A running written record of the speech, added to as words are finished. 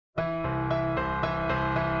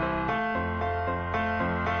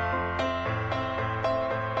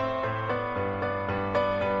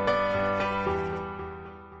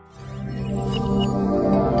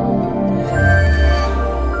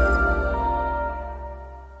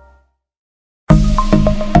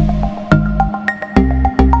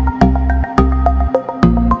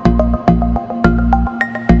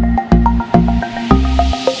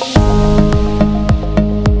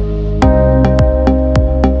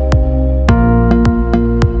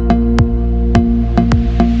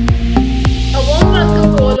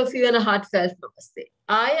heartfelt namaste.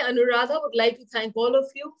 I, Anuradha, would like to thank all of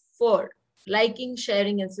you for liking,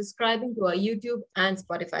 sharing, and subscribing to our YouTube and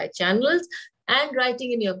Spotify channels and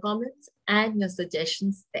writing in your comments and your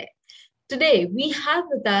suggestions there. Today, we have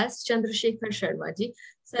with us Chandrasekhar Sharma ji.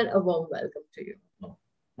 Sir, a warm welcome to you.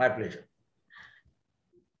 My pleasure.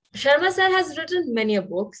 Sharma sir has written many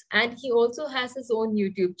books, and he also has his own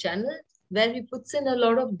YouTube channel where he puts in a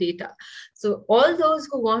lot of data. So all those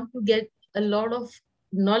who want to get a lot of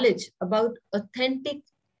knowledge about authentic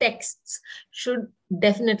texts should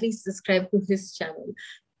definitely subscribe to his channel.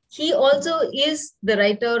 He also is the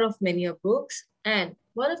writer of many books, and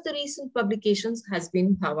one of the recent publications has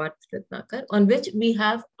been Bhavarth Ratnakar, on which we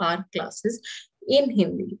have our classes in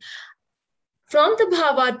Hindi. From the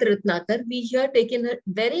Bhavarth Ratnakar, we here taken a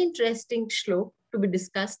very interesting shlok to be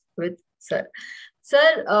discussed with Sir.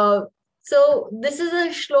 Sir, so this is a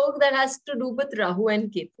shlok that has to do with Rahu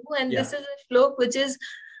and Ketu, and this is a shlok which is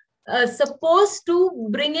supposed to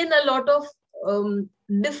bring in a lot of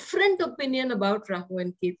different opinion about Rahu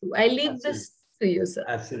and Ketu. I leave this to you, sir.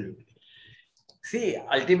 Absolutely. See,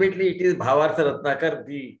 ultimately it is Bhavarth Ratnakar,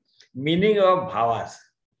 the meaning of bhavas.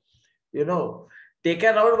 You know,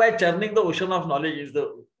 taken out by churning the ocean of knowledge is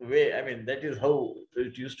the way, I mean, that is how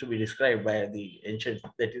it used to be described by the ancients.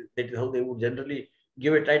 That is how they would generally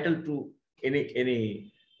give a title to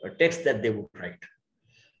any text that they would write.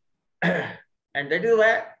 And that is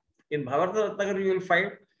why in Bhavarth Ratnakar you will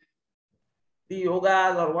find the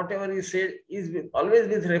yogas or whatever is said is always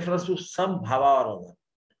with reference to some bhava or other.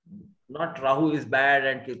 Not Rahu is bad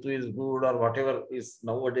and Ketu is good or whatever is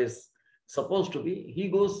nowadays supposed to be. He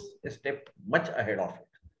goes a step much ahead of it.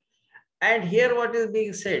 And here what is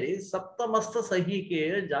being said is Saptamasta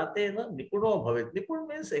Sahike Jate na Nipuno Bhavet. Nipun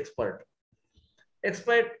means expert.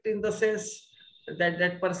 Expert in the sense that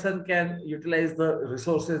that person can utilize the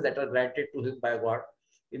resources that are granted to him by God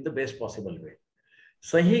in the best possible way.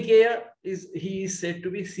 Sahikeya he is said to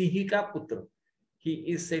be Sihika Putra. He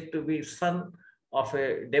is said to be son of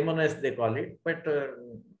a demoness, they call it, but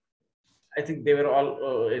I think they were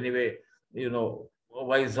all anyway, you know,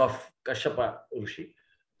 wives of Kashyapa Rishi.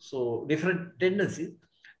 So different tendencies.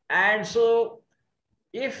 And so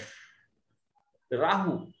if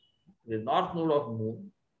Rahu, the north node of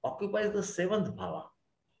moon, occupies the 7th bhava,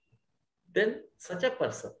 then such a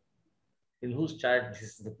person in whose chart this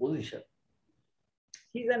is the position,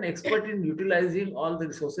 he is an expert in utilizing all the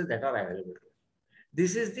resources that are available.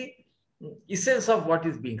 This is the essence of what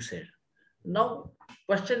is being said. Now,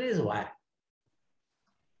 question is why?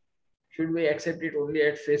 Should we accept it only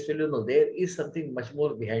at face value? No, there is something much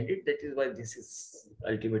more behind it. That is why this is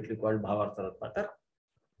ultimately called Bhavarth Ratnakar.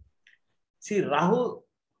 See, Rahu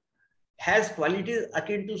has qualities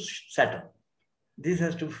akin to Saturn. This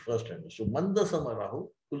has to be first understood. Mandasama Rahu,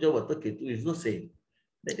 Kujavata Ketu is the same.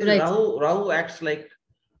 That is, right. Rahu acts like,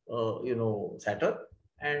 Saturn,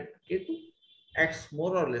 and Ketu acts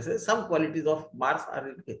more or less as some qualities of Mars are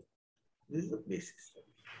in Ketu. This is the basis.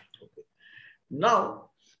 Okay. Now,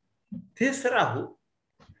 this Rahu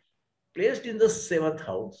placed in the 7th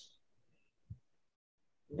house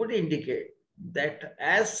would indicate that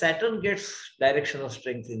as Saturn gets directional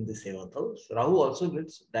strength in the 7th house, Rahu also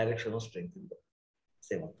gets directional strength in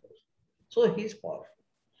the 7th house. So he is powerful.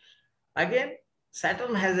 Again,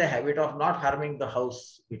 Saturn has a habit of not harming the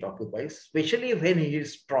house it occupies, especially when he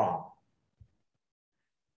is strong.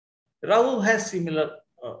 Rahu has similar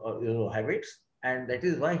habits, and that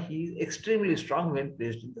is why he is extremely strong when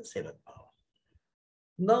placed in the 7th house.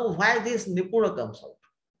 Now, why this Nipuna comes out?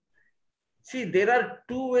 See, there are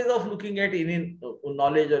two ways of looking at any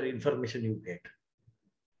knowledge or information you get.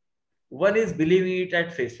 One is believing it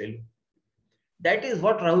at face value. That is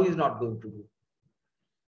what Rahu is not going to do.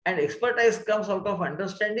 And expertise comes out of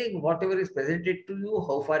understanding whatever is presented to you,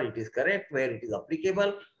 how far it is correct, where it is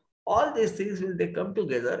applicable. All these things, when they come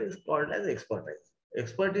together, is called as expertise.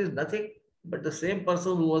 Expert is nothing but the same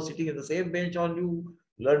person who was sitting in the same bench on you,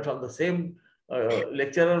 learned from the same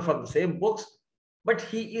lecturer, from the same books, but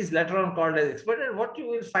he is later on called as expert. And what you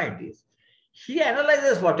will find is, he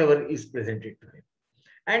analyzes whatever is presented to him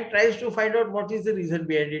and tries to find out what is the reason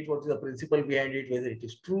behind it, what is the principle behind it, whether it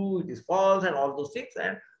is true, it is false, and all those things.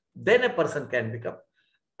 And then a person can become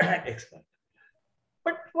expert.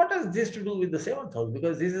 But what has this to do with the 7th house?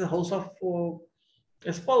 Because this is a house of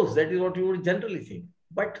a spouse. That is what you would generally think.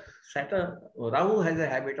 But Rahu has a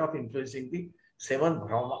habit of influencing the 7th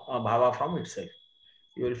bhava from itself.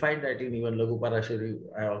 You will find that in even Laghu Parashari,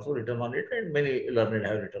 I have also written on it, and many learned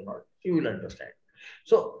have written on it. You will understand.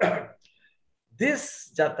 So,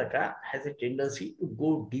 this Jataka has a tendency to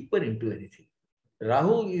go deeper into anything.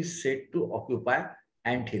 Rahu is said to occupy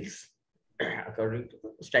anthills. according to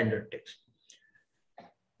the standard text.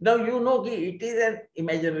 Now you know it is an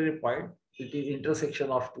imaginary point. It is intersection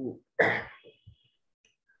of two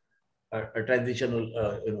a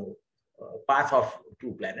transitional path of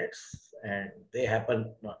two planets, and they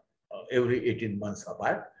happen every 18 months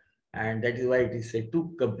apart, and that is why it is said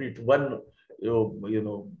to complete one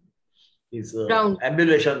is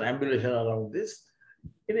ambulation around this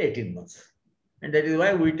in 18 months, and that is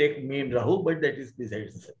why we take mean Rahu, but that is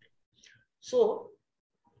besides the subject. So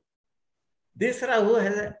this Rahu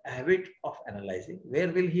has a habit of analyzing. Where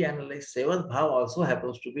will he analyze? Seventh bhava also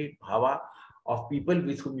happens to be bhava of people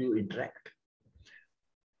with whom you interact.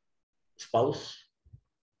 Spouse,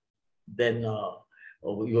 then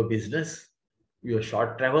your business, your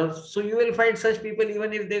short travels. So you will find such people,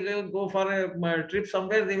 even if they go for a trip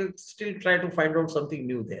somewhere, they will still try to find out something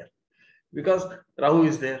new there. Because Rahu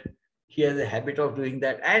is there. He has a habit of doing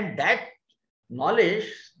that. And that knowledge,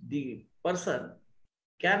 the person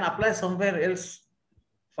can apply somewhere else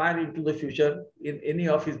far into the future in any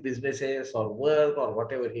of his businesses or work or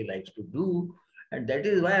whatever he likes to do. And that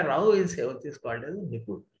is why Rahu in 7th is called as a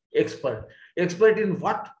Nipun, expert. Expert in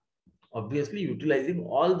what? Obviously utilizing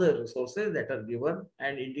all the resources that are given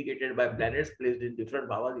and indicated by planets placed in different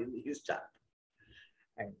bhavas in his chart.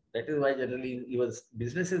 And that is why generally even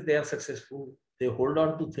businesses, they are successful. They hold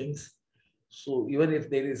on to things. So even if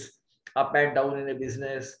there is up and down in a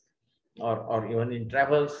business or even in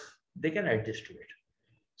travels, they can adjust to it.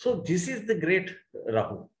 So this is the great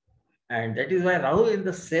Rahu. And that is why Rahu in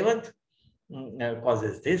the 7th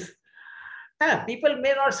causes this. People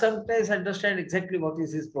may not sometimes understand exactly what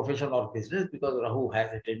is his profession or business, because Rahu has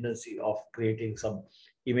a tendency of creating some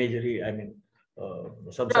imagery,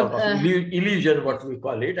 some sort of illusion, what we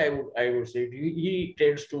call it. I would say he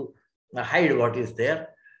tends to hide what is there.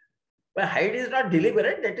 But hide is not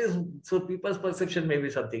deliberate. That is, so people's perception may be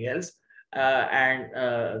something else.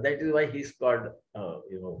 That is why he's called,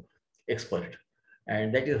 expert.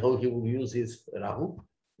 And that is how he would use his Rahu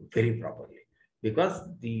very properly. Because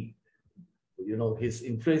his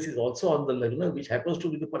influence is also on the Lagna, which happens to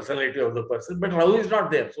be the personality of the person, but Rahu is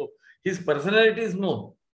not there. So his personality is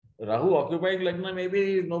known. Rahu occupying Lagna,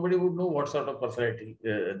 maybe nobody would know what sort of personality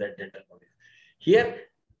that gentleman is. Here,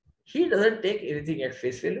 he doesn't take anything at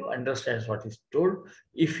face value, understands what is told.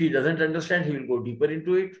 If he doesn't understand, he will go deeper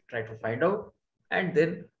into it, try to find out, and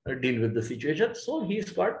then deal with the situation. So he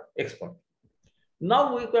is called expert.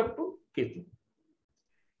 Now we come to Ketu.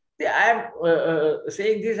 I am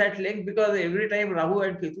saying this at length because every time Rahu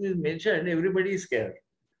and Ketu is mentioned, everybody is scared.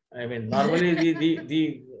 Normally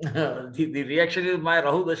the reaction is my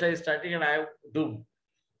Rahu dasha is starting and I am doomed.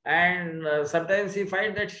 And sometimes he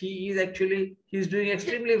finds that he's doing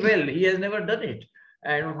extremely well. He has never done it.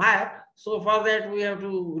 And why? So for that we have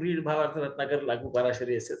to read Bhavarth Ratnakar, Lagu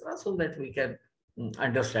Parashari, etc., so that we can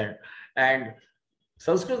understand. And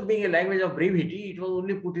Sanskrit being a language of brevity, it was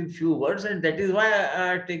only put in few words, and that is why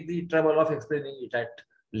I take the trouble of explaining it at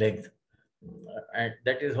length. And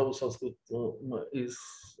that is how Sanskrit is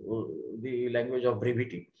the language of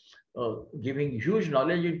brevity, giving huge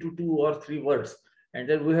knowledge into 2 or 3 words, and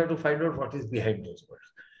then we have to find out what is behind those words.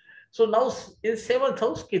 So now in 7th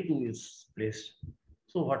house, Ketu is placed.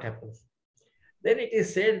 So what happens? Then it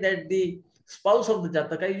is said that the spouse of the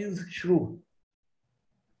Jataka is shrewd.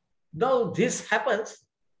 Now this happens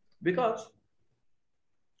because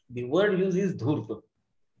the word used is dhurta.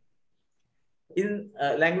 In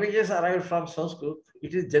languages arrived from Sanskrit,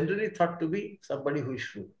 it is generally thought to be somebody who is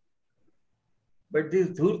shrewd. But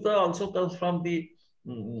this dhurta also comes from the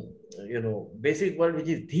basic word which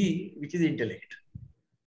is dhi, which is intellect.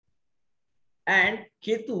 And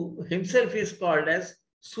Ketu himself is called as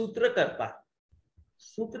Sutrakarta.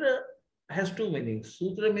 Sutra has 2 meanings.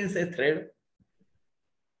 Sutra means a thread.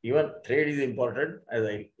 Even thread is important, as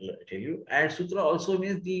I tell you. And Sutra also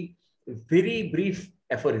means the very brief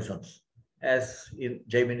aphorisms, as in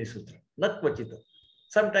Jaimini Sutra. Nat Kvachita.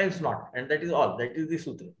 Sometimes not. And that is all. That is the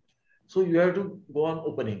Sutra. So you have to go on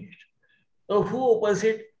opening it. So who opens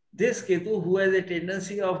it? This Ketu, who has a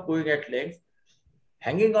tendency of going at length,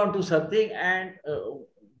 hanging on to something and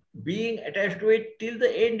being attached to it till the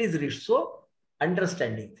end is reached. So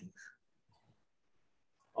understanding things.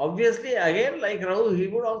 Obviously, again, like Rahu, he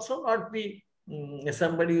would also not be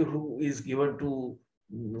somebody who is given to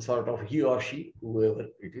sort of he or she, whoever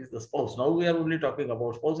it is, the spouse. Now we are only talking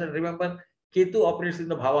about spouse. And remember, Ketu operates in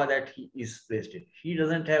the bhava that he is placed in. He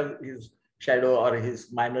doesn't have his shadow or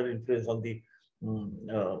his minor influence on the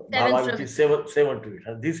bhava, which is seven to it.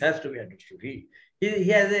 And this has to be understood. He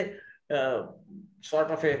has a sort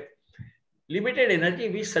of a limited energy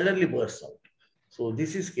which suddenly bursts out. So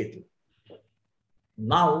this is Ketu.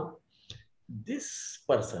 Now, this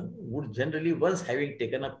person would generally, once having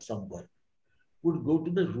taken up some work, would go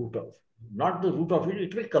to the root of, not the root of it,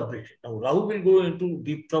 it will complete it. Now, Rahu will go into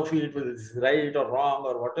deep of it, whether it's right or wrong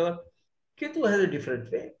or whatever. Ketu has a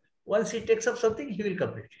different way. Once he takes up something, he will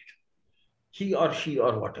complete it. He or she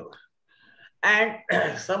or whatever. And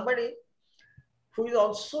somebody who is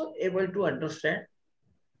also able to understand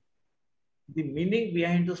the meaning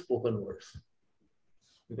behind the spoken words.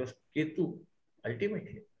 Because Ketu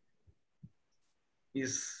ultimately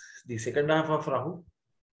is the second half of Rahu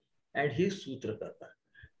and he is Sutrakarta.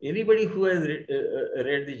 Anybody who has read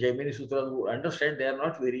the Jaimini Sutras would understand they are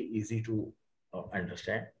not very easy to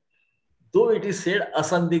understand. Though it is said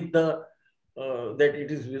asandigdha, that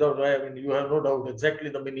it is without, I mean, you have no doubt exactly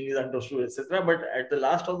the meaning is understood, etc. But at the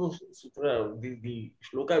last of the sutra, the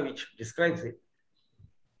shloka which describes it,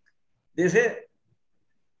 they say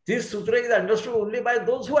this sutra is understood only by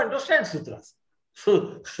those who understand sutras.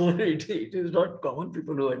 So it is not common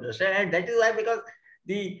people who understand. And that is why, because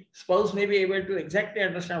the spouse may be able to exactly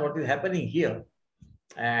understand what is happening here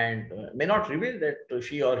and may not reveal that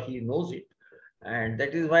she or he knows it. And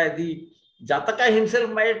that is why the Jataka himself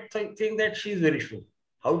might think that she is very sure.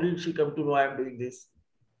 How did she come to know I am doing this?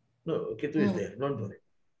 No, Ketu is there, don't worry.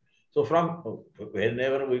 So from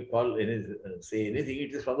whenever we call say anything,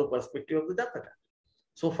 it is from the perspective of the Jataka.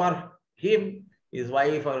 So for him, his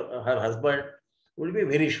wife or her husband will be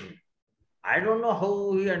very sure. I don't know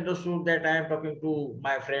how he understood that I am talking to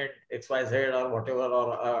my friend XYZ or whatever,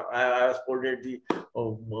 or I have scolded the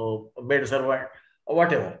maid servant or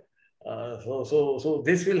whatever. So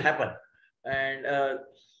this will happen. And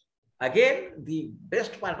again, the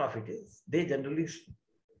best part of it is they generally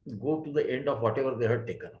go to the end of whatever they have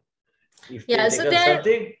taken. If they take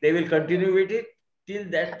something, they will continue with it till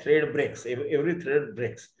that thread breaks. Every thread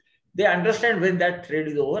breaks. They understand when that thread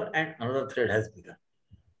is over and another thread has begun.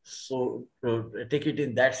 So take it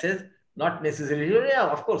in that sense, not necessarily, yeah,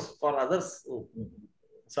 of course, for others,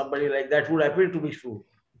 somebody like that would appear to be true.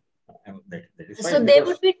 That is fine, so they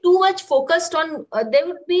would be too much focused on, they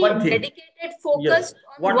would be dedicated, focused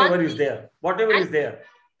on whatever is there. Whatever is there.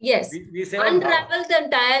 Yes. We say unravel the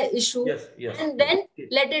entire issue and then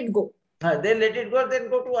let it go. Then let it go, then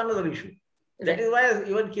go to another issue. That is why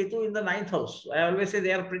even Ketu in the 9th house, I always say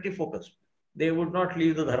they are pretty focused. They would not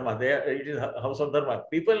leave the dharma. It is house of dharma.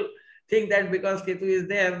 People think that because Ketu is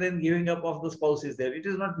there, then giving up of the spouse is there. It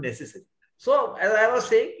is not necessary. So as I was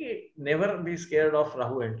saying, never be scared of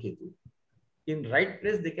Rahu and Ketu. In right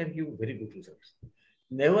place, they can give very good results.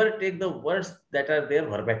 Never take the words that are there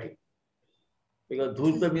verbatim. Because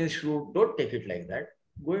dhurta means shrewd. Don't take it like that.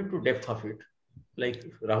 Go into depth of it, like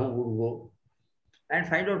Rahu would go, and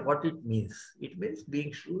find out what it means. It means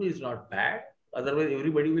being shrewd is not bad. Otherwise,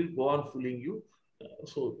 everybody will go on fooling you.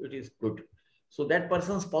 So it is good. So that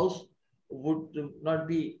person's spouse would not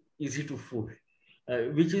be easy to fool,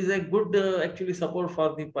 which is a good actually support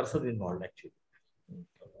for the person involved actually.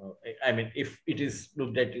 I mean, if it is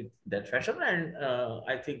looked at in that fashion, and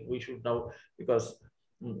I think we should now, because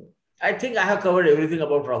I think I have covered everything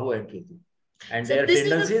about Rahu and Ketu and so their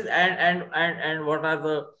tendencies and what are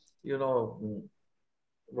the,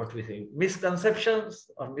 what we say, misconceptions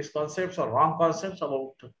or misconcepts or wrong concepts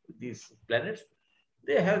about these planets.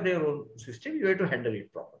 They have their own system. You have to handle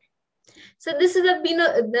it properly. So this has been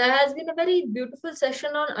a very beautiful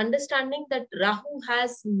session on understanding that Rahu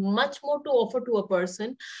has much more to offer to a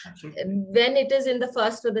person. Absolutely. When it is in the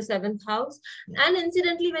 1st or the 7th house. Yeah. And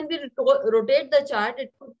incidentally, when we rotate the chart,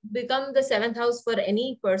 it could become the 7th house for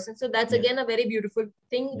any person. So that's again a very beautiful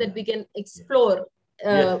thing that we can explore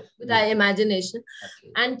with our imagination.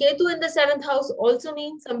 Absolutely. And Ketu in the 7th house also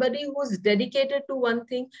means somebody who's dedicated to one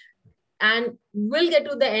thing and will get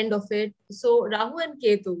to the end of it. So Rahu and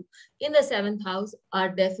Ketu in the 7th house are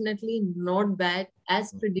definitely not bad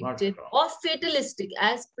as predicted or fatalistic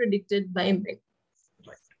as predicted by men.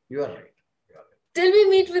 Right. You are right. Till we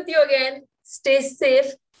meet with you again, stay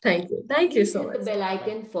safe. Thank you. Thank you so much. Hit the bell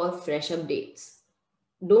icon for fresh updates.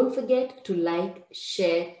 Don't forget to like,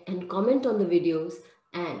 share and comment on the videos,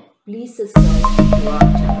 and please subscribe to our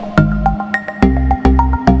channel.